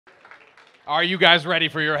Are you guys ready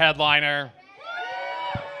for your headliner?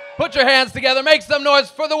 Put your hands together, make some noise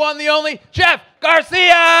for the one, the only, Jeff Garcia!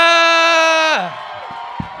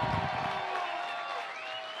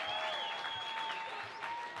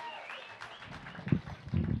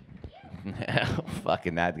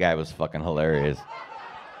 Fucking that guy was fucking hilarious.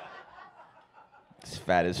 He's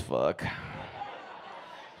fat as fuck.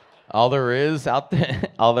 All there is out there,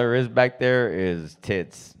 all there is back there is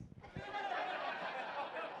tits.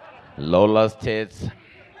 Lola's tits.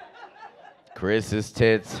 Chris's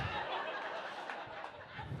tits.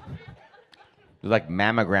 There's like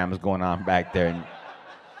mammograms going on back there.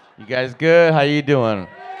 You guys good? How you doing?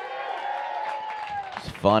 It's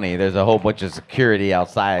funny. There's a whole bunch of security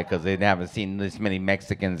outside because they haven't seen this many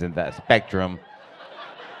Mexicans in that spectrum.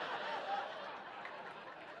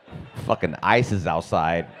 Fucking ICE is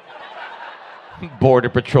outside. Border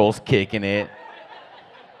Patrol's kicking it.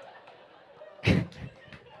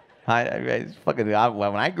 When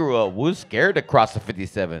I grew up, we was scared to cross the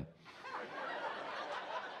 57.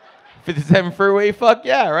 57 freeway, fuck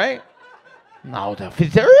yeah, right? No, the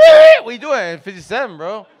 57. What are you doing? 57,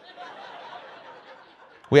 bro.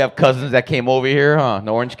 We have cousins that came over here, in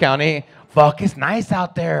Orange County. Fuck, it's nice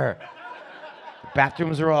out there. The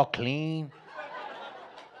bathrooms are all clean.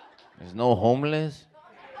 There's no homeless.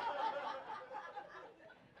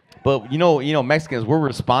 But you know, Mexicans, we're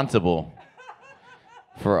responsible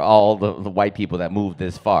for all the white people that moved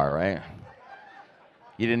this far, right?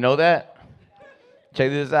 You didn't know that?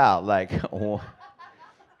 Check this out. Like,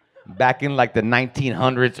 back in like the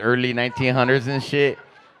 1900s, early 1900s and shit,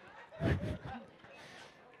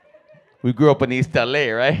 we grew up in East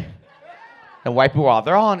LA, right? And white people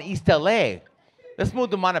they're all in East LA. Let's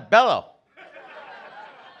move to Montebello.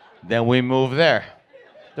 Then we moved there.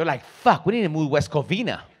 They're like, fuck, we need to move to West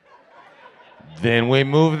Covina. Then we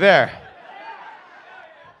moved there.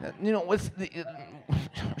 You know,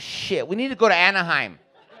 shit, we need to go to Anaheim.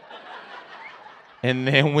 And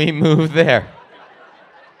then we moved there.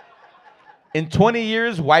 In 20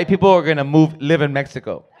 years, white people are gonna live in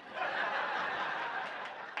Mexico.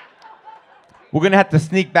 We're gonna have to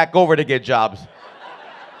sneak back over to get jobs.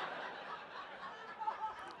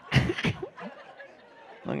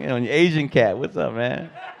 You know, Asian cat, what's up, man?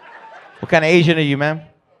 What kind of Asian are you, man?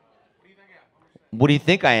 What do you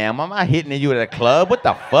think I am? I'm not hitting you at a club. What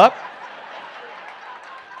the fuck?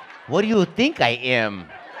 What do you think I am?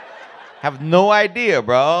 Have no idea,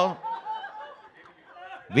 bro.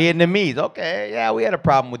 Vietnamese. Okay, yeah, we had a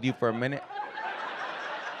problem with you for a minute.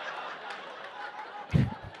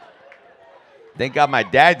 Thank God my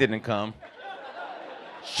dad didn't come.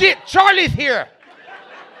 Shit, Charlie's here.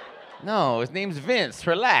 No, his name's Vince.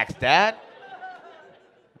 Relax, Dad.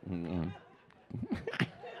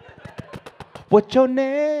 What's your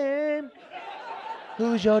name?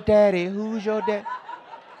 Who's your daddy? Who's your dad?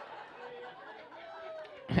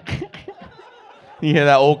 You hear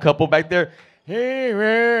that old couple back there? Hey,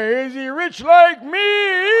 man, is he rich like me?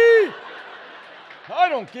 I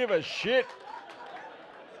don't give a shit.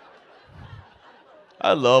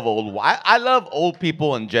 I love old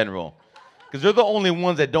people in general. Because they're the only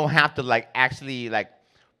ones that don't have to actually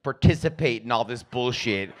participate in all this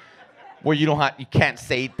bullshit where you can't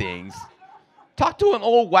say things. Talk to an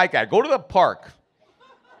old white guy. Go to the park.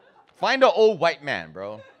 Find an old white man,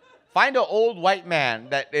 bro. Find an old white man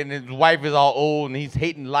and his wife is all old and he's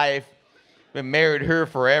hating life. Been married her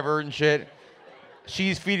forever and shit.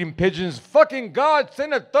 She's feeding pigeons. Fucking God,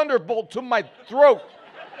 send a thunderbolt to my throat.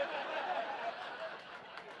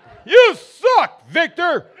 You suck,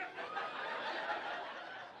 Victor.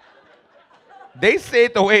 They say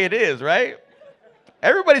it the way it is, right?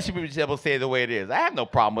 Everybody should be able to say it the way it is. I have no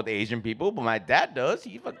problem with Asian people, but my dad does.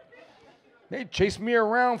 They chased me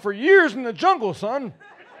around for years in the jungle, son.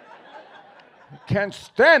 Can't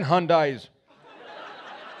stand Hyundais.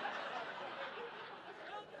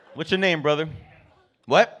 What's your name, brother?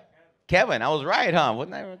 What? Kevin. I was right, huh?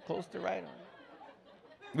 Wasn't I close to right?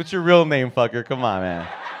 What's your real name, fucker? Come on, man.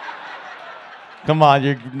 Come on,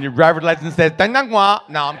 your driver's license says Dang Dang Wah.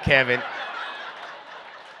 No, I'm Kevin.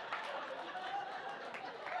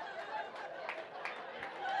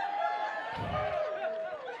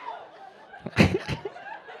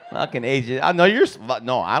 Fucking Asian. I know you're.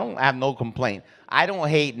 No, I don't have no complaint. I don't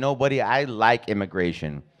hate nobody. I like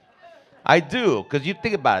immigration. I do, because you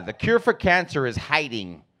think about it. The cure for cancer is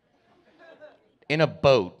hiding in a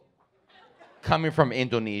boat coming from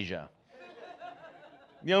Indonesia.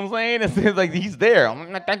 You know what I'm saying? It's like he's there. I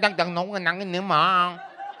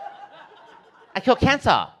kill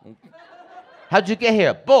cancer. How'd you get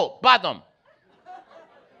here? Boat, bottom.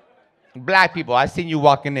 Black people, I seen you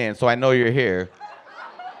walking in, so I know you're here.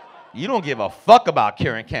 You don't give a fuck about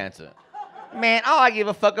curing cancer. Man, all I give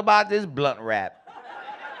a fuck about is blunt wrap.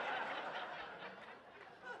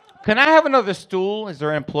 Can I have another stool? Is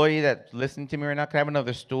there an employee that's listening to me right now? Can I have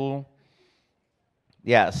another stool?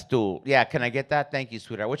 Yeah, stool. Yeah, can I get that? Thank you,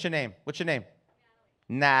 sweetheart. What's your name? What's your name?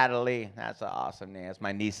 Natalie. That's an awesome name. That's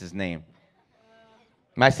my niece's name.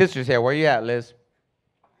 My sister's here. Where you at, Liz?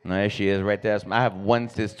 No, there she is right there. I have one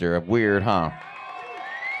sister. Weird, huh?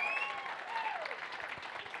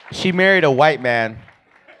 She married a white man.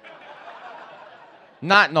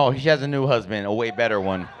 No, she has a new husband, a way better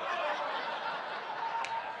one.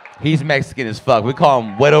 He's Mexican as fuck. We call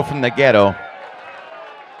him Güero from the ghetto.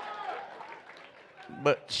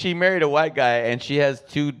 But she married a white guy, and she has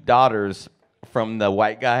 2 daughters from the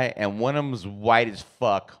white guy, and one of them's white as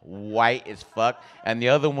fuck, and the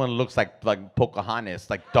other one looks like Pocahontas,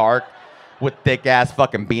 like dark, with thick ass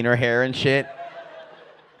fucking beaner hair and shit.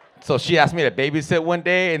 So she asked me to babysit one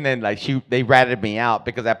day, and then they ratted me out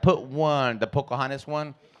because I put the Pocahontas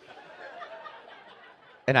one.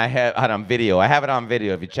 And I had it on video. I have it on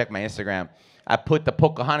video if you check my Instagram. I put the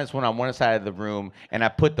Pocahontas one on one side of the room, and I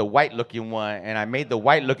put the white-looking one, and I made the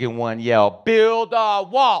white-looking one yell, "Build a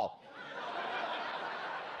wall."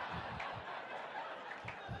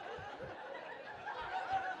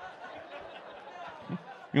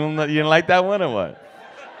 You didn't like that one or what?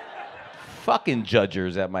 Fucking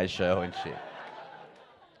judgers at my show and shit.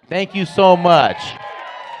 Thank you so much.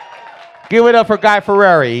 Give it up for Guy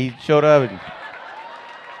Ferrari. He showed up.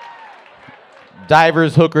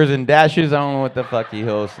 Divers, hookers, and dashes. I don't know what the fuck he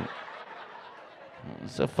hosts.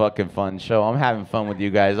 It's a fucking fun show. I'm having fun with you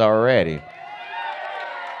guys already.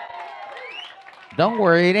 Don't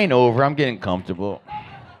worry, it ain't over. I'm getting comfortable.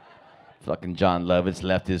 Fucking John Lovitz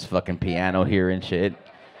left his fucking piano here and shit.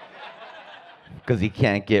 Because he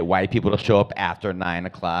can't get white people to show up after 9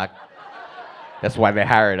 o'clock. That's why they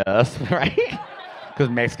hired us, right? Because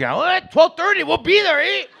Mexican, what? 12:30, we'll be there,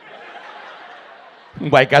 eh?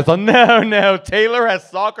 White guys go, no, Taylor has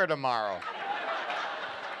soccer tomorrow.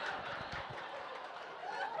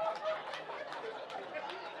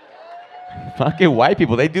 Fucking white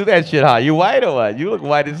people, they do that shit, huh? You white or what? You look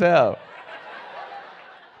white as hell.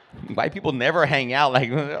 White people never hang out like...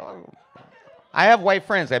 I have white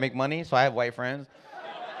friends. I make money, so I have white friends.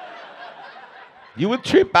 You would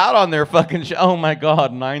trip out on their fucking show. Oh my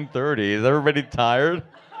God, 9:30. Is everybody tired?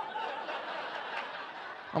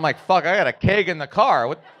 I'm like, fuck, I got a keg in the car.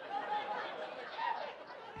 What?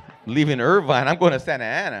 Leaving Irvine, I'm going to Santa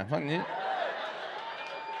Ana.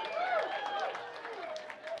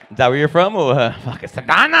 Is that where you're from? Fucking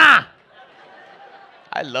Santa Ana!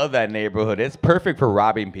 I love that neighborhood. It's perfect for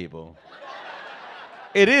robbing people.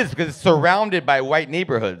 It is, because it's surrounded by white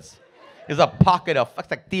neighborhoods. There's a pocket of, it's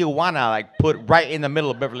like Tijuana, like put right in the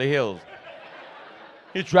middle of Beverly Hills.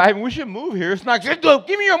 You're driving, we should move here. It's not just,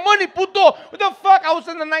 give me your money, puto. What the fuck? I was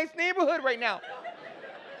in a nice neighborhood right now.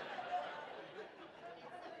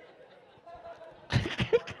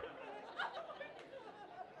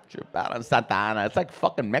 Trip out on Santa Ana. It's like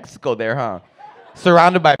fucking Mexico there, huh?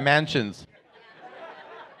 Surrounded by mansions.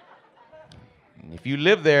 If you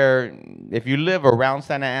live there, if you live around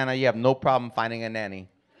Santa Ana, you have no problem finding a nanny.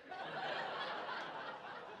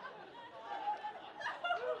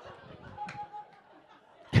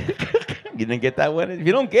 You didn't get that one? If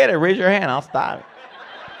you don't get it, raise your hand. I'll stop.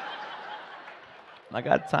 I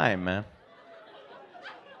got time, man.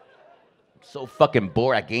 I'm so fucking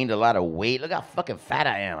bored. I gained a lot of weight. Look how fucking fat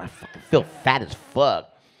I am. I fucking feel fat as fuck.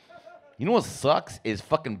 You know what sucks is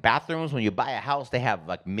fucking bathrooms. When you buy a house, they have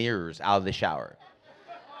like mirrors out of the shower.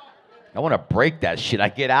 I want to break that shit. I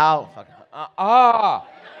get out. Fucking,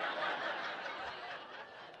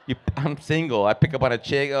 I'm single. I pick up on a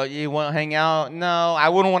chick. Oh, you want to hang out? No, I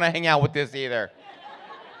wouldn't want to hang out with this either.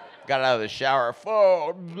 Got out of the shower.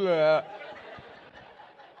 Oh, bleh.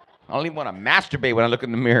 I don't even want to masturbate when I look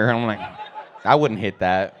in the mirror. I'm like, I wouldn't hit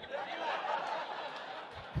that.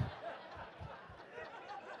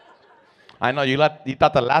 I know you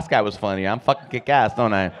thought the last guy was funny. I'm fucking kick-ass,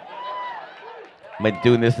 don't I? I've been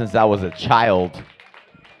doing this since I was a child.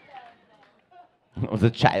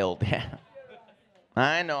 Yeah.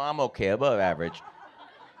 I know, I'm okay, above average.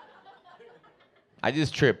 I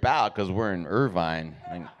just trip out because we're in Irvine.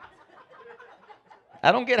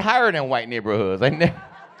 I don't get hired in white neighborhoods.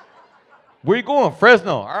 Where you going?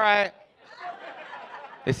 Fresno. All right.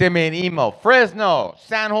 They sent me an email. Fresno,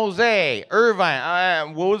 San Jose,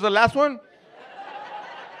 Irvine. What was the last one?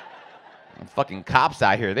 Fucking cops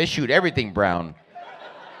out here. They shoot everything brown.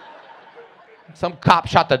 Some cop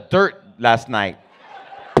shot the dirt last night.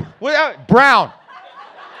 Brown.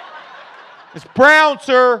 It's brown,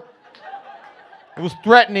 sir. It was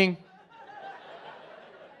threatening.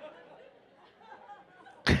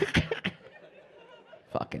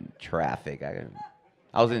 traffic.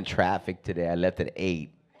 I was in traffic today. I left at 8.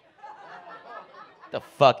 The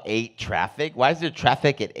fuck 8 traffic? Why is there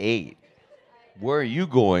traffic at 8? Where are you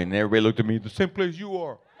going? And everybody looked at me, the same place you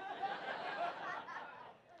are.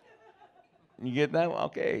 You get that?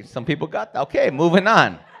 Okay, some people got that. Okay, moving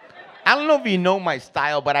on. I don't know if you know my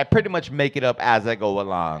style, but I pretty much make it up as I go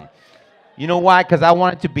along. You know why? Because I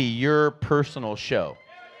want it to be your personal show.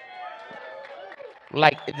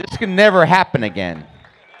 Like, this can never happen again.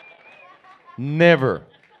 Never.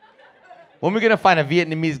 When are we going to find a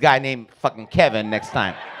Vietnamese guy named fucking Kevin next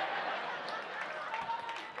time?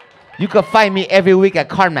 You can find me every week at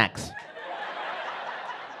CarMax.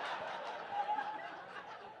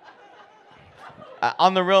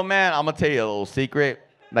 On the real, man, I'm going to tell you a little secret.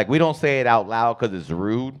 Like, we don't say it out loud because it's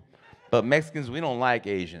rude, but Mexicans, we don't like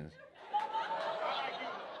Asians.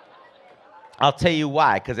 I'll tell you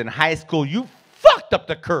why. Because in high school, you fucked up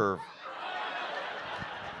the curve.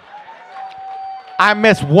 I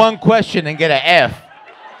miss one question and get an F.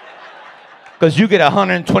 Because you get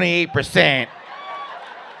 128%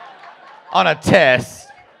 on a test.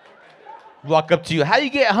 Walk up to you. How do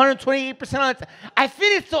you get 128% on a test? I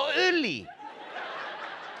finished so early.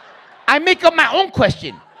 I make up my own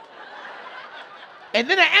question. And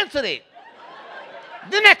then I answer it.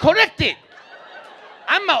 Then I correct it.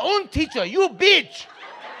 I'm my own teacher, you bitch.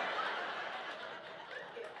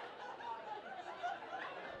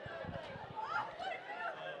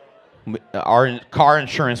 Our car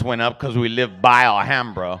insurance went up because we live by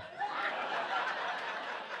Alhambra.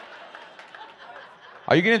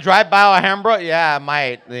 Are you going to drive by Alhambra? Yeah, I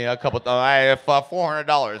might. You know, a couple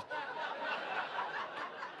 $400.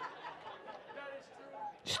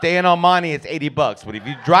 Stay in Almani, it's $80. But if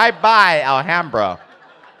you drive by Alhambra,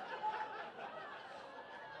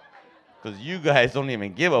 because you guys don't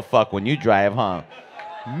even give a fuck when you drive, huh?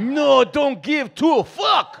 No, don't give two a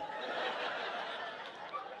fuck.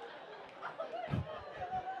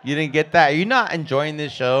 You didn't get that? Are you not enjoying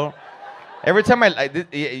this show? Every time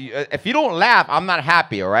if you don't laugh, I'm not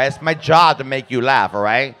happy, all right? It's my job to make you laugh, all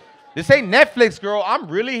right? This ain't Netflix, girl. I'm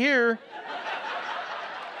really here.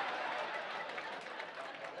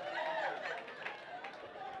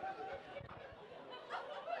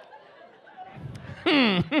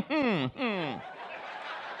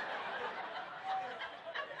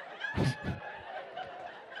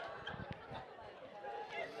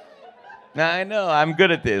 Now, I know, I'm good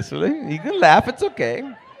at this. You can laugh, it's okay.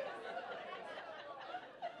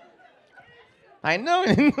 I know.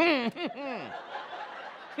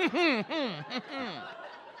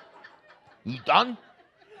 You done?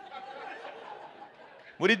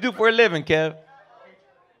 What do you do for a living, Kev?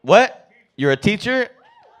 What? You're a teacher?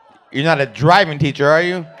 You're not a driving teacher, are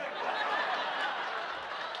you?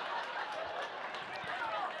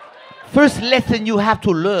 First lesson you have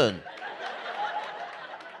to learn.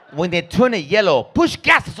 When they turn it yellow, push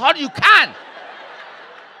gas as hard as you can.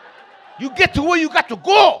 You get to where you got to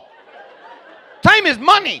go. Time is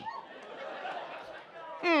money.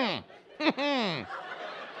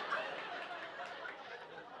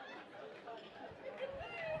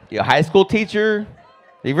 You're a high school teacher?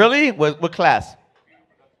 You really? What class?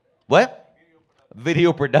 What?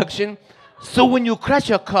 Video production? So when you crash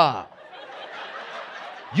your car,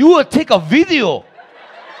 you will take a video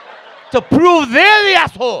to prove they're the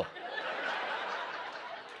asshole.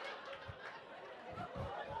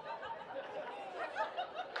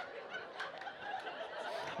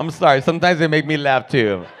 I'm sorry, sometimes they make me laugh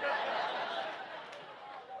too.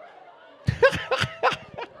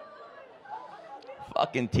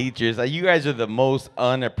 Fucking teachers, you guys are the most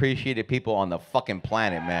unappreciated people on the fucking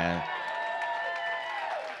planet, man.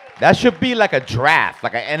 That should be like a draft,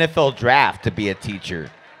 like an NFL draft to be a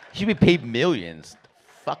teacher. You should be paid millions.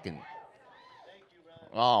 Fucking.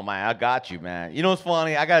 Oh, man, I got you, man. You know what's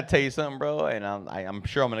funny? I got to tell you something, bro, and I'm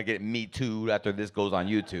sure I'm going to get Me Too after this goes on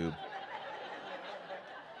YouTube.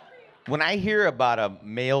 When I hear about a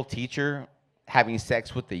male teacher having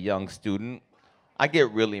sex with a young student, I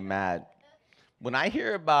get really mad. When I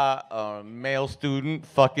hear about a male student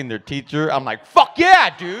fucking their teacher, I'm like, fuck yeah,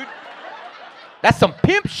 dude. That's some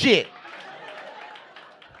pimp shit.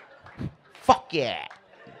 Fuck yeah.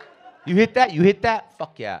 You hit that? You hit that?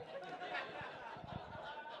 Fuck yeah.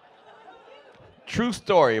 True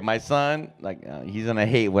story, my son, he's gonna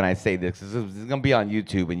hate when I say this. This is gonna be on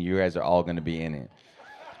YouTube and you guys are all gonna be in it.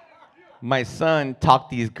 My son talked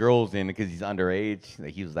these girls in because he's underage.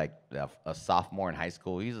 He was like a sophomore in high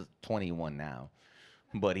school. He's 21 now.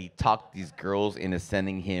 But he talked these girls into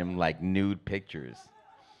sending him like nude pictures.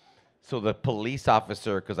 So the police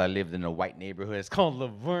officer, because I lived in a white neighborhood, it's called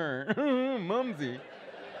Laverne, Mumsy.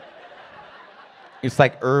 It's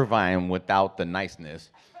like Irvine without the niceness.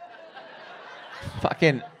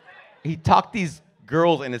 Fucking, he talked these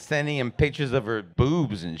girls into sending him pictures of her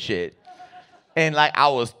boobs and shit. And like, I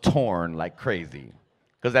was torn like crazy.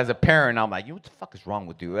 Because as a parent, I'm like, what the fuck is wrong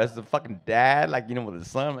with you? As a fucking dad, like, you know, with his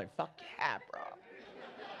son, I'm like, fuck yeah, bro.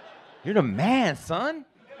 You're the man, son.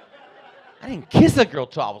 I didn't kiss a girl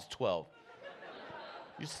till I was 12.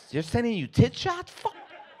 You're sending you tit shots? Fuck.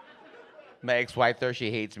 My ex-wife there, she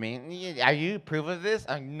hates me. Are you proof of this?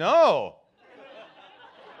 I'm like, no.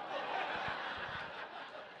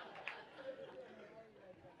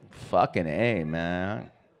 Fucking A, man.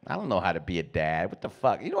 I don't know how to be a dad. What the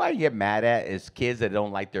fuck? You know what I get mad at is kids that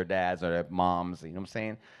don't like their dads or their moms. You know what I'm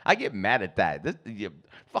saying? I get mad at that.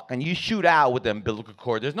 You shoot out with the umbilical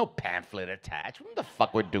cord. There's no pamphlet attached. What the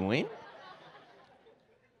fuck we're doing?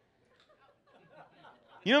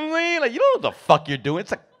 You know what I mean? Like, you don't know what the fuck you're doing.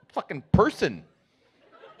 It's like a fucking person.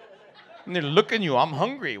 And they're looking at you. I'm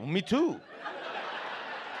hungry. Well, me too.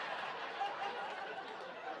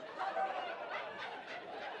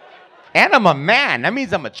 And I'm a man. That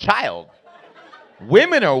means I'm a child.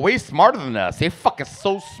 Women are way smarter than us. They're fucking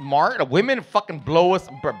so smart. Women fucking blow us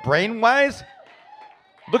brain-wise.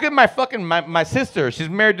 Look at my sister. She's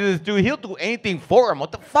married to this dude. He'll do anything for him.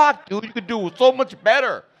 What the fuck, dude? You could do so much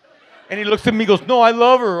better. And he looks at me and goes, no, I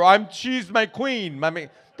love her. She's my queen. I mean,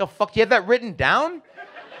 the fuck, you have that written down?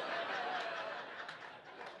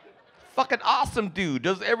 Fucking awesome dude.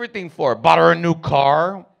 Does everything for her. Bought her a new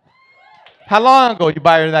car. How long ago you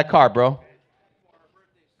buy her that car, bro?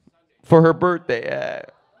 For her birthday, yeah.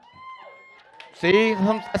 See?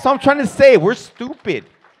 That's what I'm trying to say. We're stupid.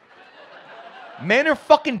 Men are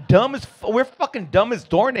fucking dumb we're fucking dumb as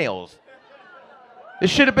doornails. There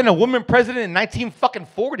should have been a woman president in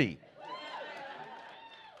 1940.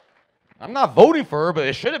 I'm not voting for her, but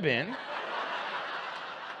it should have been.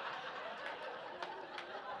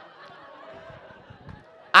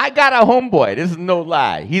 I got a homeboy. This is no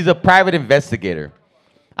lie. He's a private investigator.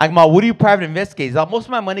 I'm like, what do you private investigate? He's like, most of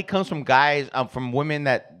my money comes from guys, from women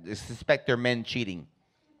that suspect their men cheating.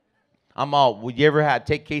 I'm all, would you ever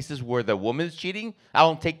take cases where the woman's cheating? I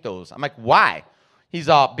don't take those. I'm like, why? He's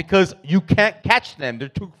all, because you can't catch them. They're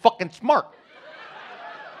too fucking smart.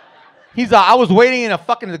 He's all, I was waiting in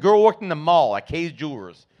the girl worked in the mall at Kay's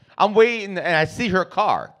Jewelers. I'm waiting, and I see her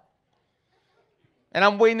car. And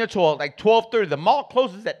I'm waiting there till like 12:30. The mall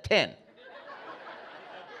closes at 10.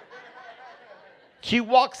 She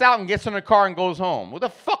walks out and gets in her car and goes home. Where the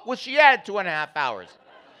fuck was she at 2.5 hours?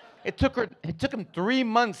 It took him 3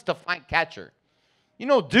 months to catch her. You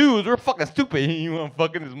know, dudes, we're fucking stupid. You want to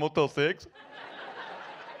fuck in this Motel 6?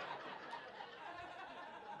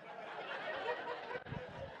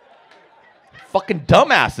 Fucking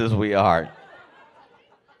dumbasses we are.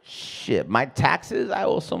 Shit, my taxes, I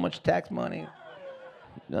owe so much tax money.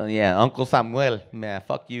 Yeah, Uncle Samuel, man,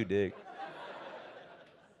 fuck you, dig.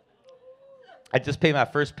 I just paid my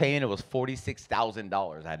first payment. It was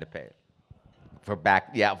 $46,000 I had to pay for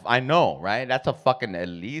back. Yeah, I know, right? That's at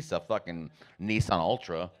least a fucking Nissan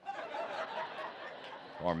Ultra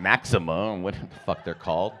or Maxima, what the fuck they're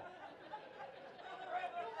called.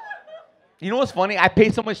 You know what's funny? I pay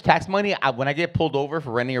so much tax money. When I get pulled over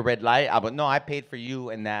for running a red light, no, I paid for you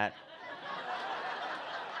and that.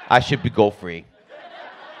 I should go free.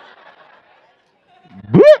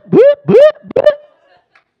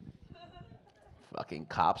 Fucking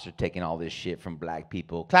cops are taking all this shit from black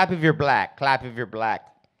people. Clap if you're black. Clap if you're black.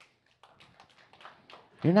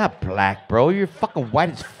 You're not black, bro. You're fucking white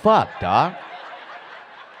as fuck, dog.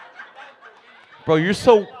 Bro, you're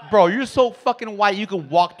so fucking white you can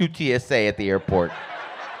walk through TSA at the airport.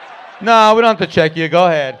 No, we don't have to check you. Go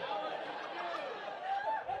ahead.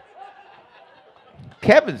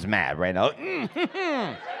 Kevin's mad right now.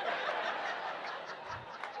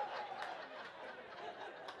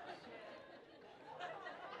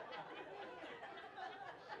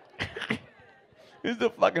 Here's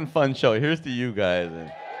the fucking fun show. Here's to you guys.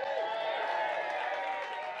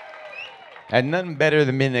 And nothing better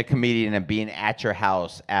than being a comedian and being at your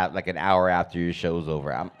house at like an hour after your show's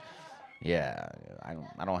over. I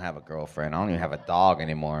don't have a girlfriend. I don't even have a dog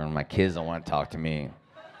anymore, and my kids don't want to talk to me.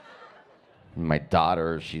 My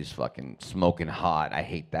daughter, she's fucking smoking hot. I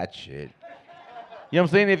hate that shit. You know what I'm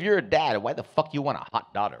saying? If you're a dad, why the fuck you want a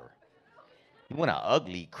hot daughter? You want an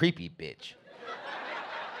ugly, creepy bitch.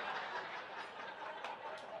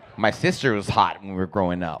 My sister was hot when we were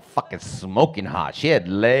growing up. Fucking smoking hot. She had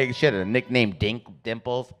legs. She had a nickname,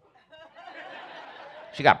 Dimples.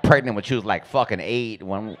 She got pregnant when she was like fucking 8.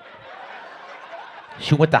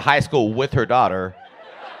 She went to high school with her daughter.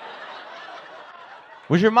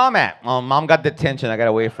 Where's your mom at? Mom got detention. I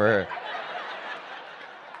gotta wait for her.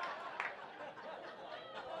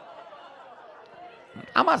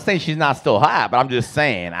 I'm not saying she's not still hot, but I'm just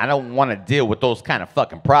saying I don't want to deal with those kind of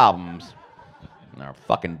fucking problems. And our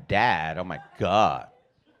fucking dad, oh my God.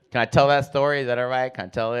 Can I tell that story? Is that all right? Can I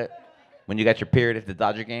tell it? When you got your period at the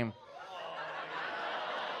Dodger game?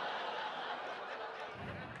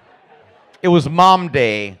 It was Mom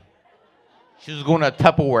Day. She was going to a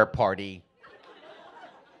Tupperware party.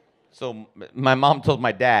 So my mom told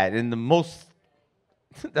my dad, and the most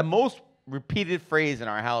repeated phrase in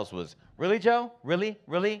our house was, "Really, Joe? Really?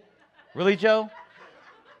 Really? Really, Joe?"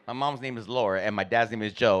 My mom's name is Laura, and my dad's name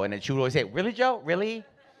is Joe. And then she would always say, "Really, Joe? Really?"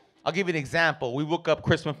 I'll give you an example. We woke up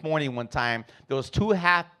Christmas morning one time. There was 2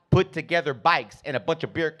 half-put-together bikes and a bunch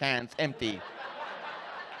of beer cans empty.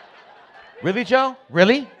 "Really, Joe?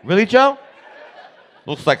 Really? Really, Joe?"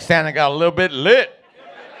 Looks like Santa got a little bit lit.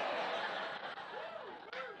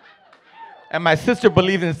 And my sister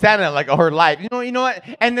believed in Santa like all her life. You know what?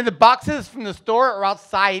 And then the boxes from the store are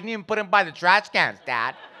outside. You didn't even put them by the trash cans,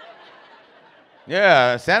 Dad.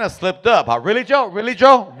 Yeah, Santa slipped up. Huh? Really, Joe? Really,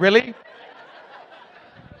 Joe? Really?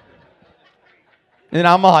 And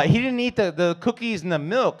I'm like, he didn't eat the cookies and the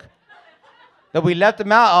milk that we left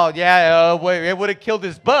him out. Oh, yeah, it would have killed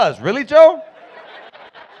his buzz. Really, Joe?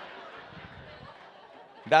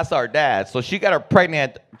 That's our dad. So she got her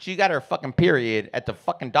pregnant. She got her fucking period at the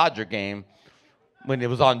fucking Dodger game when it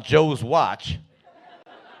was on Joe's watch.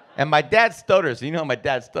 And my dad stutters. You know how my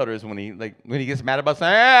dad stutters when he gets mad about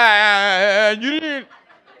something. You didn't.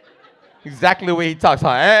 Exactly the way he talks.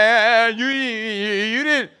 You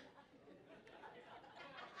didn't.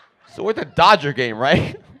 So we're at the Dodger game,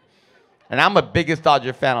 right? And I'm the biggest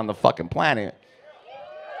Dodger fan on the fucking planet.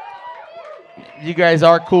 You guys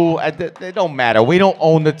are cool. It don't matter. We don't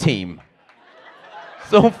own the team.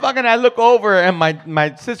 So fucking I look over and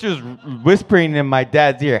my sister's whispering in my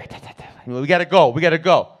dad's ear. We gotta go. We gotta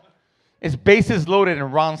go. It's bases loaded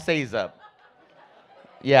and Ron stays up.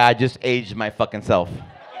 Yeah, I just aged my fucking self.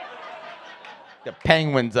 The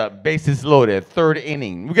Penguins up. Bases loaded. 3rd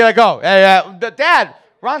inning. We gotta go. Hey, Dad,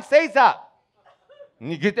 Ron stays up.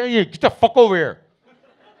 And you get there, you get the fuck over here.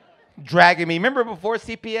 Dragging me. Remember before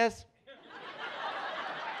CPS?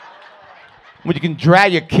 When you can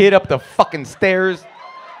drag your kid up the fucking stairs.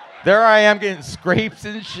 There I am getting scrapes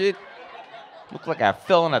and shit. Look like I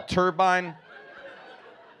fell in a turbine.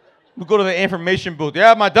 We go to the information booth.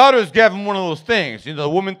 Yeah, my daughter's having one of those things. You know, the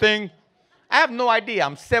woman thing. I have no idea.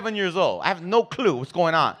 I'm 7 years old. I have no clue what's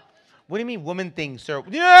going on. What do you mean woman thing, sir?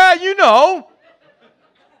 Yeah, you know.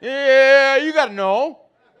 Yeah, you got to know.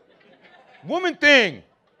 Woman thing.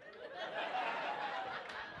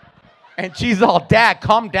 And she's all, Dad,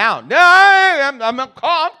 calm down. No, I'm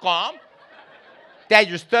calm. Dad,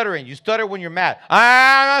 you're stuttering. You stutter when you're mad.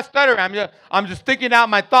 I'm not stuttering. I'm just thinking out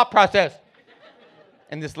my thought process.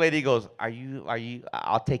 And this lady goes, are you,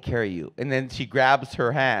 I'll take care of you. And then she grabs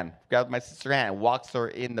my sister's hand, and walks her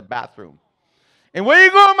in the bathroom. And where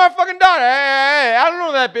you going, my fucking daughter? Hey, I don't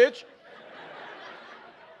know that bitch.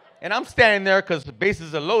 And I'm standing there because the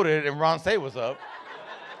bases are loaded and Ron Say was up.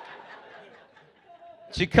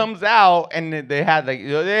 She comes out and they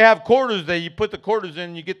have quarters that you put the quarters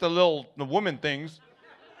in, you get the woman things.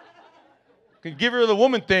 Can give her the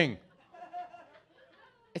woman thing.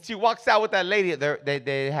 And she walks out with that lady.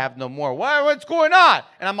 They have no more. What's going on?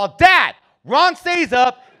 And I'm all, Dad, Ron stays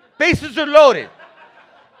up, bases are loaded.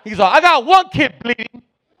 He's all, I got 1 kid bleeding.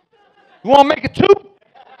 You want to make it 2?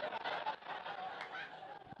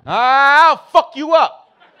 I'll fuck you up.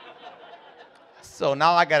 So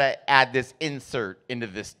now I got to add this insert into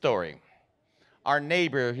this story. Our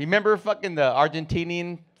neighbor, you remember fucking the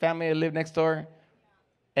Argentinian family that lived next door?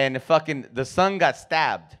 And the son got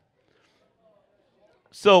stabbed.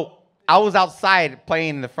 So I was outside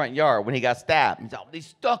playing in the front yard when he got stabbed. He's like, they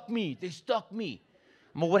stuck me.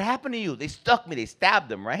 I'm like, what happened to you? They stuck me. They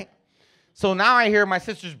stabbed him, right? So now I hear my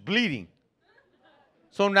sister's bleeding.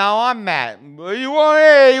 So now I'm mad. You want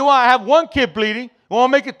to have 1 kid bleeding? You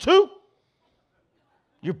want to make it 2?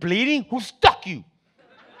 You're bleeding? Who stuck you?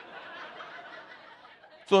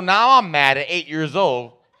 So now I'm mad at 8 years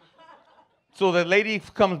old. So the lady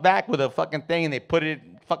comes back with a fucking thing and they put it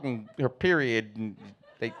fucking her period. And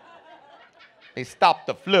they stopped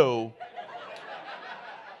the flow.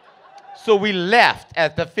 So we left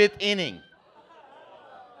at the 5th inning.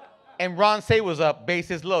 And Ron Say was up,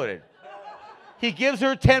 bases loaded. He gives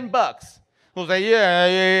her $10. He was like,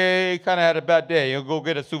 yeah, he kind of had a bad day. He'll go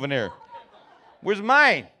get a souvenir. Where's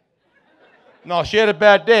mine? No, she had a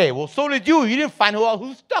bad day. Well, so did you. You didn't find out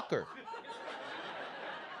who stuck her.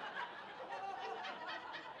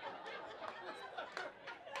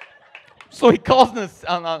 So he calls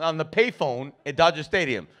on the payphone at Dodger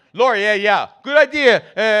Stadium. Lori, yeah. Good idea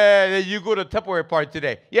that you go to Tupperware party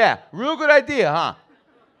today. Yeah, real good idea, huh?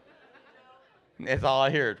 That's all I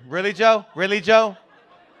heard. Really, Joe? Really, Joe?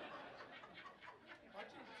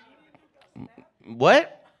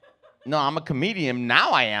 What? No, I'm a comedian.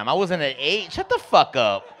 Now I am. I wasn't at 8. Shut the fuck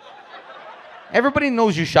up. Everybody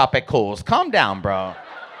knows you shop at Kohl's. Calm down, bro.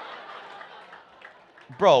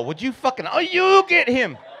 Bro, would you fucking... Oh, you get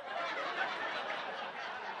him.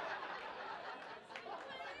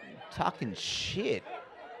 Talking shit.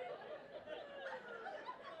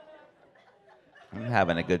 I'm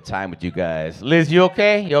having a good time with you guys. Liz, you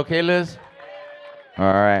okay? You okay, Liz? All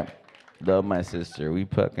right. Love my sister. We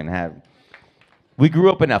grew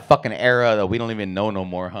up in a fucking era that we don't even know no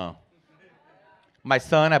more, huh? My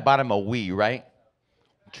son, I bought him a Wii, right?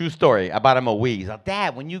 True story. I bought him a Wii. He's like,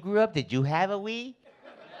 Dad, when you grew up, did you have a Wii?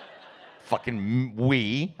 Fucking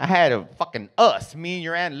Wii. I had a fucking us, me and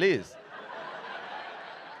your Aunt Liz.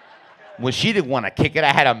 When she didn't want to kick it,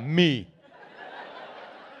 I had a me.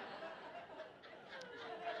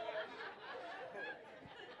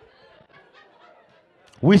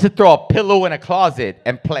 We used to throw a pillow in a closet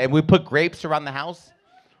and play. And we put grapes around the house,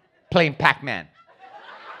 playing Pac-Man.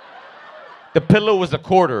 The pillow was a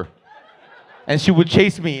quarter, and she would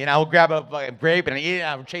chase me, and I would grab a grape and eat it, and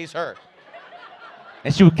I would chase her.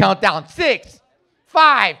 And she would count down 6,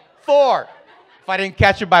 5, 4. If I didn't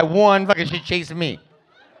catch her by 1, fucking she'd chase me.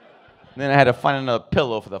 And then I had to find another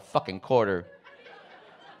pillow for the fucking quarter.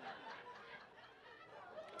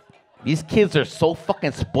 These kids are so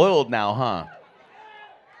fucking spoiled now, huh?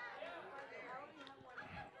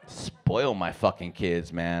 Spoil my fucking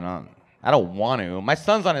kids, man. I don't want to. My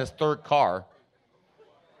son's on his 3rd car.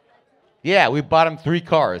 Yeah, we bought him 3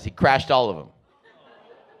 cars. He crashed all of them.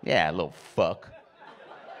 Yeah, little fuck.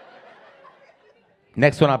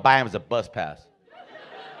 Next one I buy him is a bus pass.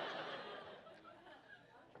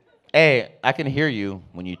 Hey, I can hear you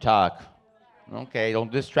when you talk. Okay, don't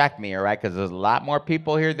distract me, all right? Because there's a lot more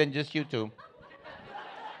people here than just you two.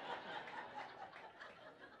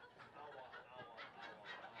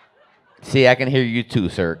 See, I can hear you too,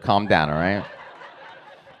 sir. Calm down, all right?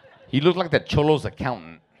 You look like the Cholo's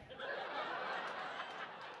accountant.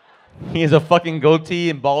 He has a fucking goatee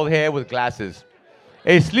and bald head with glasses.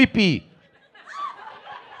 Hey, Sleepy.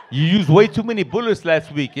 You used way too many bullets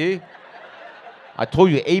last week, eh? I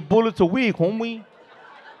told you 8 bullets a week, homie.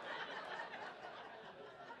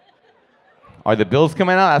 Are the bills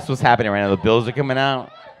coming out? That's what's happening right now. The bills are coming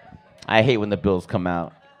out. I hate when the bills come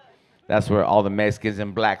out. That's where all the Mexicans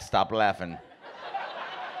and blacks stop laughing.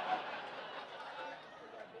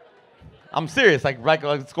 I'm serious. Like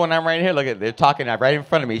what's going on right here? Look at they're talking right in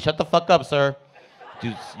front of me. Shut the fuck up, sir.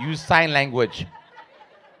 Dude, use sign language.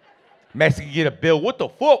 Mexican get a bill. What the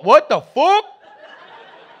fuck? What the fuck?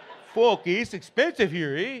 Fuck, it's expensive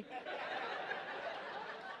here, eh?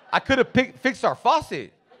 I could have fixed our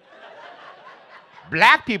faucet.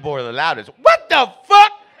 Black people are the loudest. What the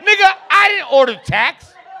fuck? Nigga, I didn't order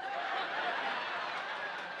tax.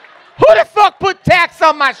 Who the fuck put tax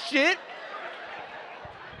on my shit?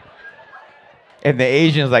 And the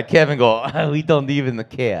Asians like Kevin go, we don't even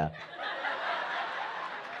care.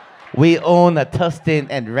 We own a Tustin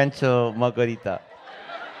and Rancho Margarita.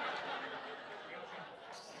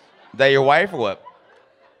 That your wife or what?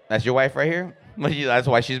 That's your wife right here? That's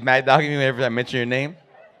why she's mad dogging me whenever I mention your name?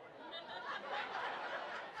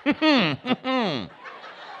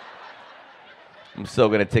 I'm still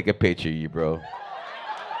gonna take a picture of you, bro.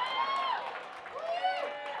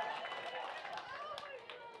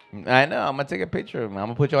 I know, I'm gonna take a picture of him. I'm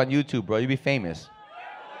gonna put you on YouTube, bro. You'll be famous.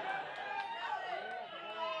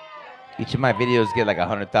 Each of my videos get like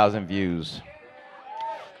 100,000 views.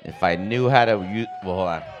 If I knew how to use, well, hold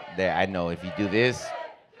on. There, I know. If you do this.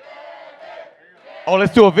 Oh,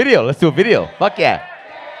 let's do a video. Let's do a video. Fuck yeah.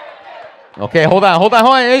 Okay, hold on.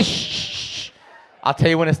 Hey, shh. I'll tell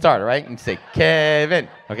you when to start, all right? And say, Kevin.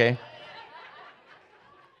 Okay?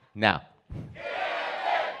 Now.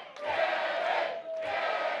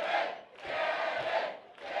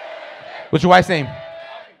 What's your wife's name?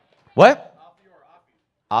 What?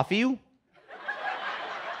 Afiu?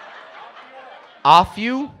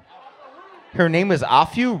 Afiu? Her name is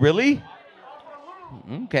Afiu? Really?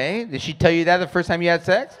 Okay. Did she tell you that the first time you had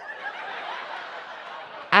sex?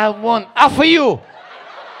 I want Afiu.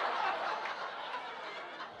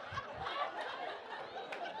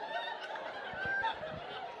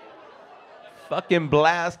 Fucking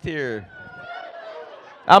blast here.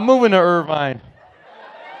 I'm moving to Irvine.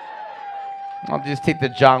 I'll just take the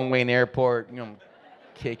John Wayne Airport,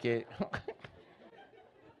 kick it.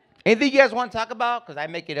 Anything you guys want to talk about? Because I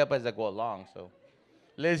make it up as I go along. So,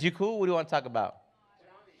 Liz, you cool? What do you want to talk about?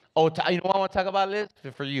 Oh, you know what I want to talk about, Liz?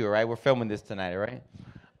 For you, right? We're filming this tonight, right?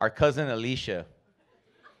 Our cousin Alicia.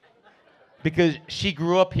 Because she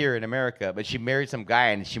grew up here in America, but she married some guy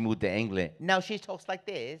and she moved to England. Now she talks like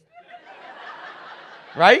this.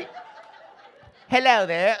 Right? Hello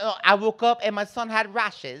there. I woke up and my son had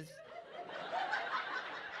rashes.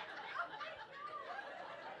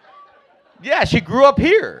 Yeah, she grew up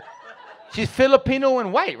here. She's Filipino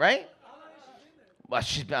and white, right? Well,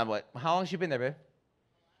 she's been, what? How long has she been there,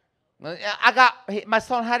 babe? My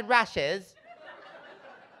son had rashes.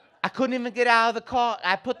 I couldn't even get out of the car.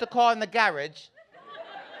 I put the car in the garage.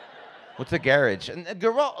 What's a garage?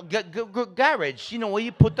 Garage. You know where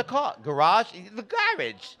you put the car. Garage. The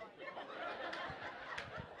garage.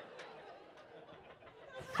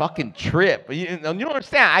 Fucking trip. You don't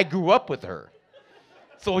understand. I grew up with her.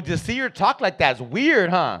 So to see her talk like that is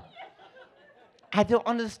weird, huh? I don't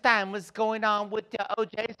understand what's going on with the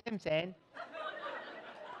O.J. Simpson.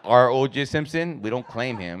 Our O.J. Simpson? We don't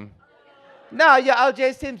claim him. No, your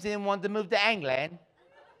O.J. Simpson wanted to move to England.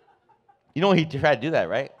 You know he tried to do that,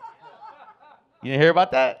 right? You didn't hear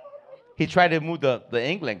about that? He tried to move to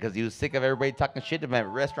England because he was sick of everybody talking shit to him at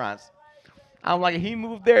restaurants. I'm like, he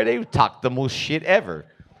moved there, they would talk the most shit ever.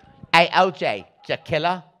 Hey, O.J., you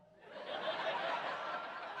killer?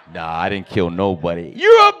 Nah, I didn't kill nobody.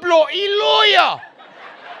 You're a bloody lawyer!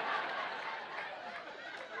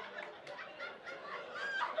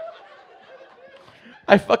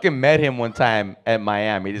 I fucking met him one time at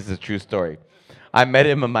Miami. This is a true story. I met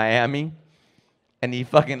him in Miami, and he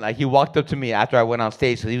fucking, like, he walked up to me after I went on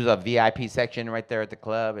stage, so he was a VIP section right there at the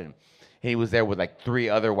club, and he was there with, like, 3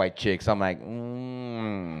 other white chicks. I'm like,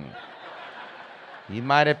 he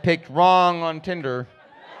might have picked wrong on Tinder.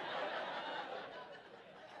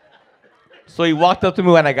 So he walked up to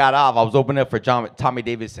me when I got off. I was opening up for Tommy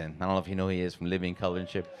Davidson. I don't know if you know who he is from Living Color and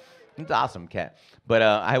shit. He's an awesome cat. But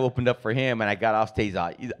I opened up for him, and I got off stage.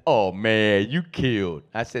 He's, oh, man, you killed.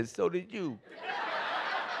 I said, so did you.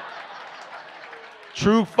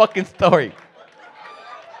 True fucking story.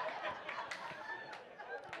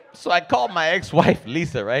 So I called my ex-wife,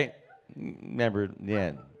 Lisa, right? Remember,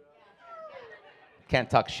 yeah. Can't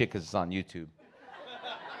talk shit because it's on YouTube.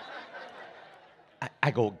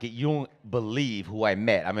 I go, you don't believe who I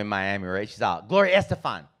met. I'm in Miami, right? She's out, Gloria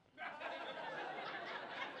Estefan.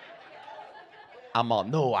 I'm all,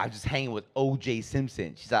 no, I'm just hanging with O.J.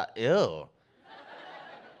 Simpson. She's like, ew.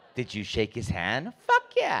 Did you shake his hand? Fuck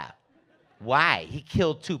yeah. Why? He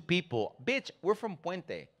killed 2 people. Bitch, we're from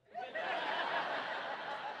Puente.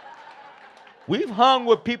 We've hung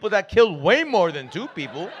with people that killed way more than 2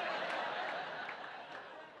 people.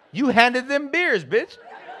 You handed them beers, bitch.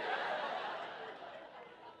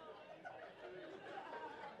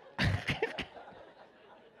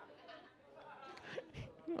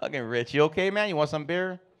 Fucking Rich, you okay, man? You want some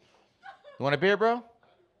beer? You want a beer, bro?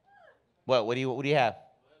 What do you have?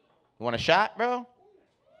 You want a shot, bro?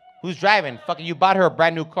 Who's driving? Fucking, you bought her a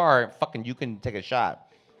brand new car. Fucking, you can take a shot.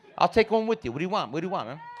 I'll take one with you. What do you want? What do you want,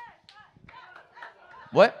 man?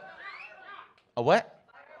 What? A what?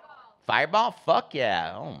 Fireball? Fuck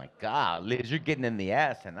yeah. Oh my God, Liz, you're getting in the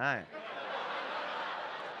ass tonight.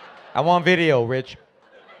 I want video, Rich.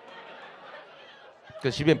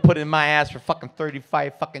 Because she's been putting in my ass for fucking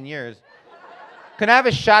 35 fucking years. Can I have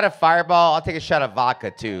a shot of Fireball? I'll take a shot of vodka,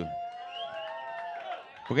 too.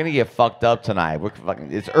 We're going to get fucked up tonight.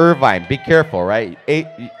 It's Irvine. Be careful, right?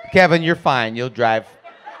 Kevin, you're fine. You'll drive.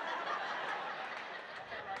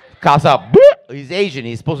 Cops out. He's Asian.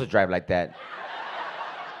 He's supposed to drive like that.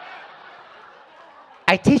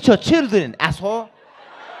 I teach your children, asshole.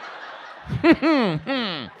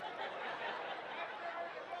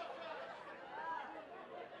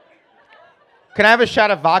 Can I have a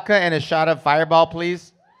shot of vodka and a shot of Fireball,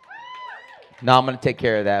 please? No, I'm going to take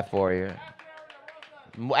care of that for you.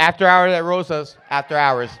 After hours at Rosa's. After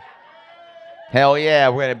hours. Hell yeah,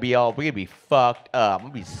 we're going to be fucked up.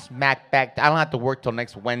 I'm going to be smacked back. I don't have to work till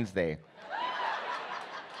next Wednesday.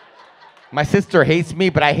 My sister hates me,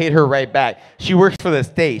 but I hate her right back. She works for the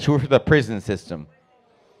state. She works for the prison system.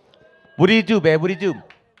 What do you do, babe? What do you do?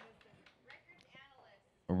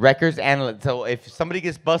 Records analyst. So if somebody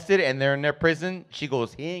gets busted and they're in their prison, she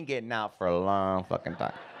goes, he ain't getting out for a long fucking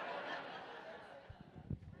time.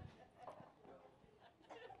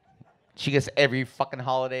 She gets every fucking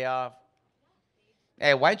holiday off.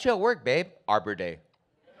 Hey, why aren't you at work, babe? Arbor Day.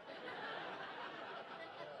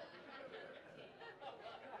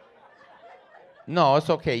 No, it's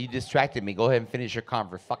okay. You distracted me. Go ahead and finish your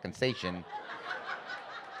conversation.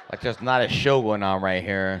 Like there's not a show going on right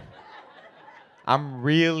here. I'm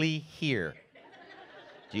really here.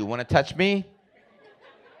 Do you want to touch me?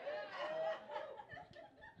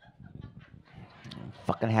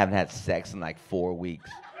 Fucking haven't had sex in like 4 weeks.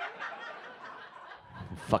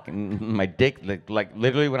 Fucking my dick, like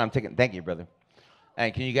literally when I'm taking. Thank you, brother.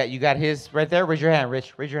 And can you got his right there? Raise your hand,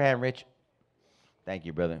 Rich. Raise your hand, Rich. Thank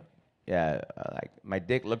you, brother. Yeah, like my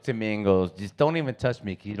dick looked at me and goes, just don't even touch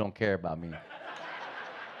me because you don't care about me.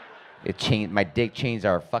 It changed. My dick changed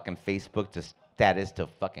our fucking Facebook to status to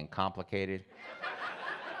fucking complicated.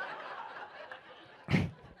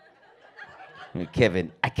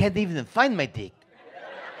 Kevin, I can't even find my dick.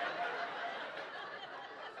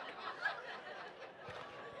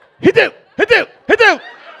 Hit do.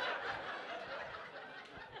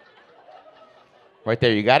 Right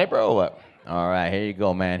there, you got it, bro? Or what? All right, here you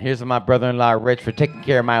go, man. Here's my brother-in-law, Rich, for taking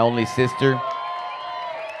care of my only sister.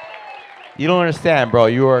 You don't understand, bro.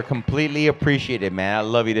 You are completely appreciated, man. I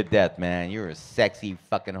love you to death, man. You're a sexy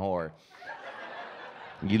fucking whore.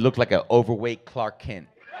 You look like an overweight Clark Kent.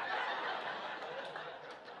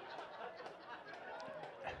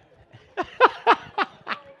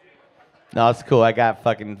 No, it's cool. I got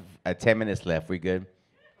fucking 10 minutes left. We good?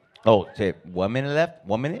 Oh, say 1 minute left?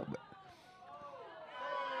 1 minute?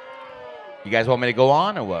 You guys want me to go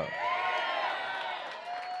on or what?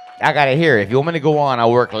 I gotta hear it. If you want me to go on,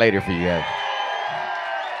 I'll work later for you guys.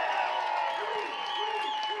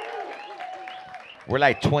 We're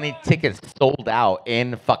like 20 tickets sold out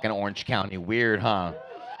in fucking Orange County. Weird, huh?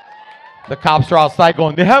 The cops are outside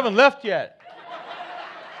going, they haven't left yet.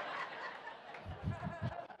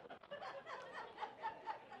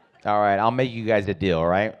 All right, I'll make you guys a deal, all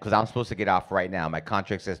right? Because I'm supposed to get off right now. My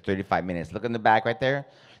contract says 35 minutes. Look in the back right there.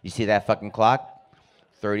 You see that fucking clock?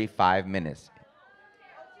 35 minutes.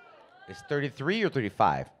 It's 33 or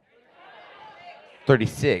 35?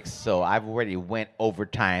 36. So I've already went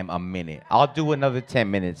overtime a minute. I'll do another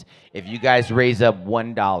 10 minutes if you guys raise up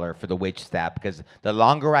 $1 for the wait staff, because the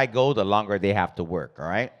longer I go, the longer they have to work, all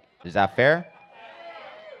right? Is that fair?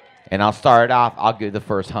 And I'll start it off. I'll give the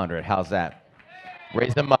first 100. How's that?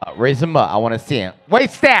 Raise them up. Raise them up. I want to see him.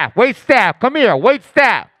 Wait staff. Wait staff. Come here. Wait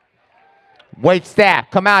staff. Wait staff.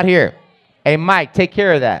 Come out here. Hey, Mike, take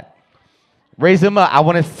care of that. Raise them up. I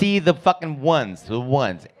want to see the fucking ones. The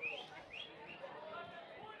ones.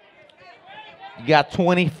 You got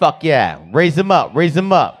 20? Fuck yeah. Raise them up. Raise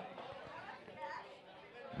them up.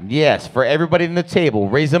 Yes, for everybody in the table.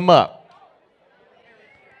 Raise them up.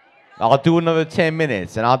 I'll do another 10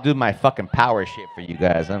 minutes, and I'll do my fucking power shit for you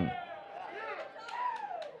guys.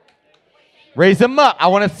 Raise them up. I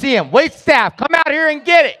want to see them. Wait staff, come out here and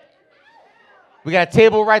get it. We got a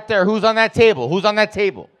table right there. Who's on that table? Who's on that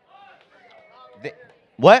table?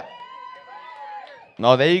 What?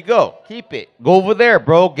 No, there you go. Keep it. Go over there,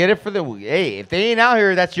 bro. Get it for the... Hey, if they ain't out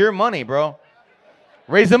here, that's your money, bro.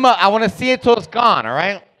 Raise them up. I want to see it till it's gone, all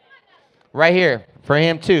right? Right here. For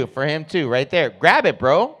him, too. For him, too. Right there. Grab it,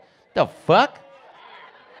 bro. The fuck?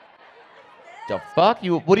 The fuck?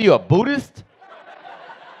 What are you, a Buddhist?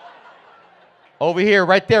 Over here,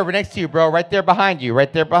 right there, next to you, bro. Right there behind you.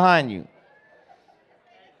 Right there behind you.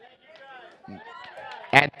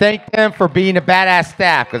 And thank them for being a badass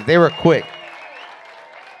staff, because they were quick.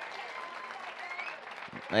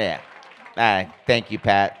 Yeah. Thank you,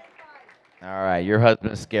 Pat. All right, your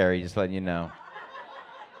husband's scary, just letting you know.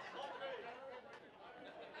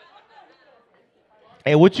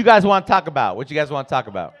 Hey, what you guys want to talk about? What you guys want to talk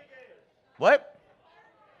about? What?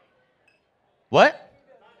 What?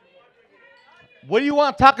 What do you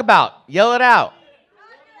want to talk about? Yell it out.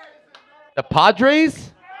 The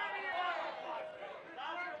Padres?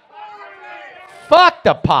 Fuck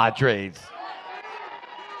the Padres.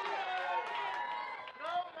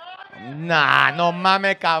 Nah, no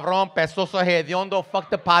mames, cabrón, pesoso hediondo. Fuck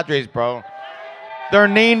the Padres, bro. They're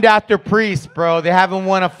named after priests, bro. They haven't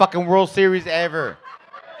won a fucking World Series ever.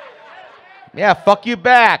 Yeah, fuck you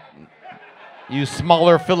back. You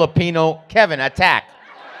smaller Filipino. Kevin, attack.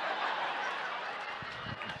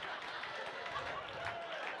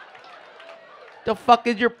 The fuck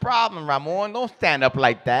is your problem, Ramon? Don't stand up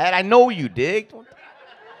like that. I know you, dig.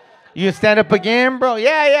 You gonna stand up again, bro?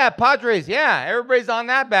 Yeah, Padres. Yeah, everybody's on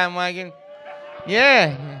that bandwagon.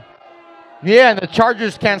 Yeah. Yeah, and the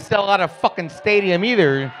Chargers can't sell out a fucking stadium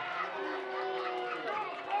either.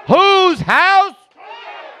 Whose house?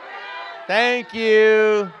 Thank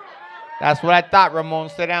you. That's what I thought, Ramon.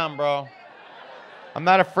 Sit down, bro. I'm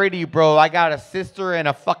not afraid of you, bro. I got a sister and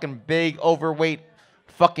a fucking big, overweight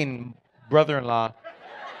fucking brother-in-law.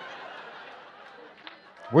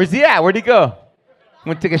 Where's he at? Where'd he go?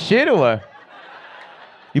 Want to take a shit or what?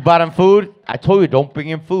 You bought him food? I told you, don't bring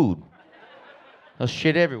him food. There's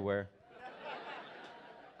shit everywhere.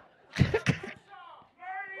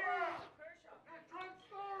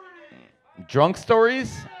 Drunk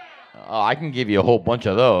stories? Oh, I can give you a whole bunch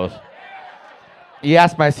of those. You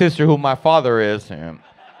asked my sister who my father is,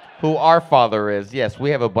 who our father is. Yes, we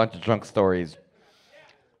have a bunch of drunk stories.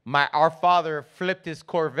 Our father flipped his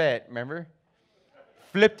Corvette, remember?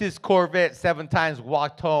 Flipped his Corvette 7 times,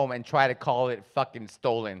 walked home, and tried to call it fucking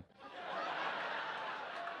stolen.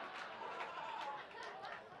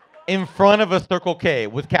 In front of a Circle K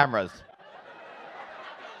with cameras.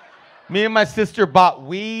 Me and my sister bought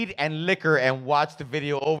weed and liquor and watched the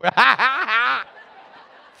video over.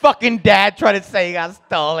 Fucking dad tried to say he got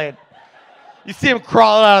stolen. You see him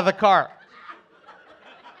crawling out of the car.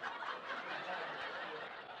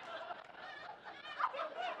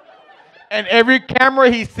 And every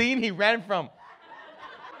camera he's seen, he ran from.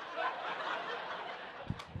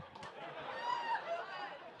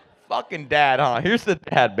 Fucking dad, huh? Here's the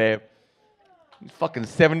dad, babe. He's fucking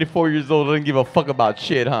 74 years old, doesn't give a fuck about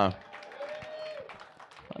shit, huh?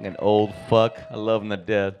 Fucking old fuck. I love him to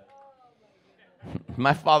death.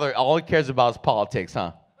 My father, all he cares about is politics,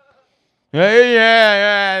 huh? Hey,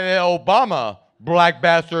 yeah, Obama, black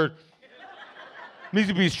bastard. Needs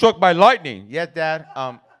to be struck by lightning. Yes, Dad.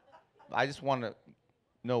 I just want to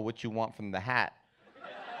know what you want from the hat.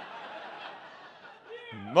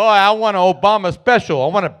 Boy, I want an Obama special. I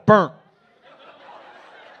want it burnt.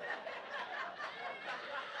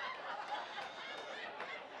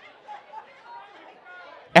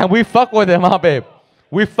 And we fuck with him, huh, babe?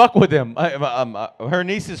 We fuck with him. Her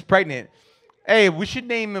niece is pregnant. Hey, we should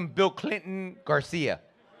name him Bill Clinton Garcia.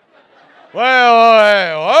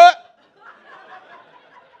 Well, what?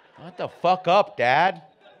 What the fuck up, Dad?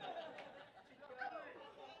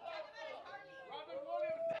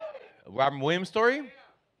 Robin Williams story?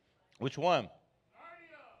 Which one?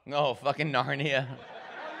 No, fucking Narnia.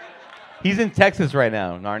 He's in Texas right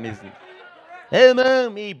now. Narnia's. Hey,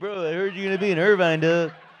 man, me, bro. I heard you're going to be in Irvine,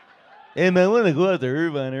 dog. Hey, man, I want to go out to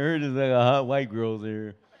Irvine. I heard there's like a hot white girl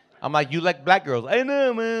there. I'm like, you like black girls? I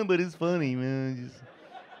know, man, but it's funny, man. Just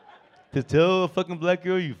to tell a fucking black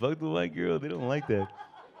girl you fucked a white girl, they don't like that.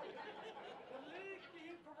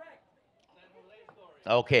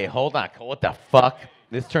 Okay, hold on. What the fuck?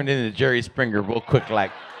 This turned into Jerry Springer real quick,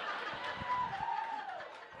 like.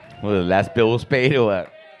 What, the last bill was paid or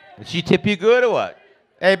what? Did she tip you good or what?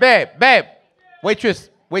 Hey, babe. Waitress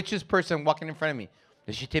person walking in front of me.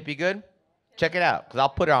 Did she tip you good? Check it out, because I'll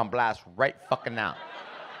put her on blast right fucking now.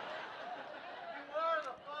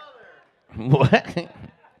 What?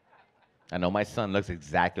 I know my son looks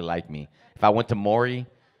exactly like me. If I went to Maury,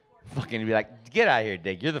 fucking be like, get out of here,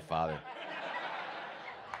 Dick. You're the father.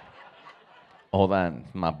 Hold on,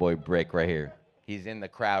 my boy Brick right here. He's in the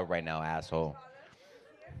crowd right now, asshole.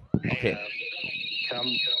 Okay. Can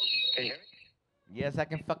you hear me? Yes, I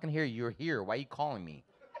can fucking hear you. You're here. Why are you calling me?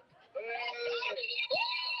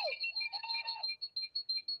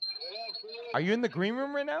 Are you in the green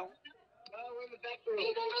room right now? We're in the back room.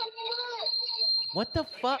 What the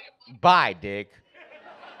fuck? Bye, Dick.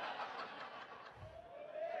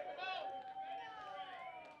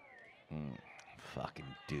 Fucking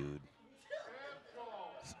dude.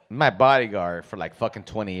 My bodyguard for like fucking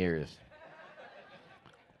 20 years.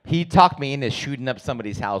 He talked me into shooting up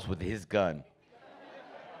somebody's house with his gun.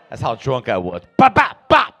 That's how drunk I was. Bop, bop,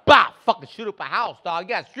 bop, bop. Fucking shoot up a house, dog. You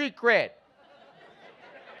got street cred.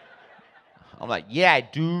 I'm like, yeah, I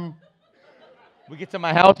do. We get to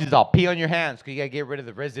my house, he's all pee on your hands because you got to get rid of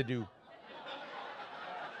the residue.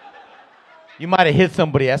 You might have hit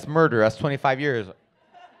somebody. That's murder. That's 25 years.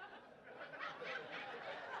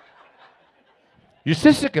 Your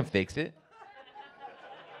sister can fix it.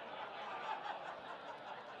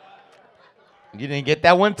 You didn't get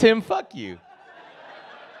that one, Tim? Fuck you.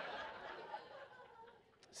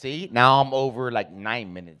 See? Now I'm over like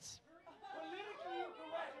 9 minutes.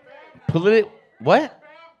 What?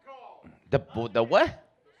 The what?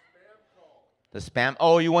 The spam.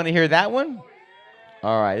 Oh, you want to hear that one?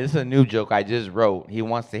 All right, this is a new joke I just wrote. He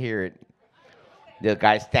wants to hear it. The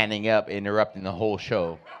guy standing up, interrupting the whole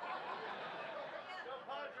show.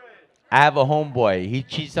 I have a homeboy. He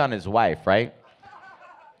cheats on his wife, right?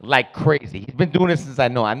 Like crazy. He's been doing it since I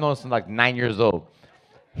know. I've known since like 9 years old.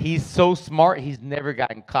 He's so smart, he's never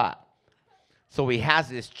gotten caught. So he has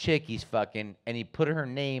this chick he's fucking, and he put her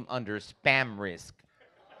name under spam risk.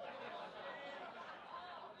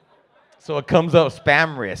 So it comes up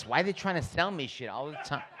spam risk. Why are they trying to sell me shit all the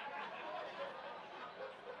time?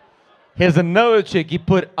 Here's another chick, he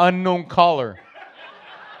put unknown caller.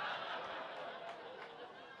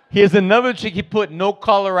 Here's another chick, he put no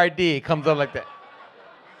caller ID. It comes up like that.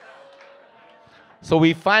 So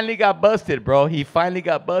he finally got busted, bro. He finally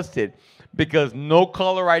got busted because no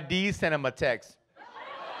caller ID sent him a text.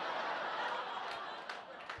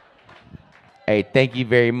 Hey, thank you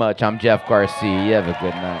very much. I'm Jeff Garcia. You have a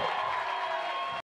good night.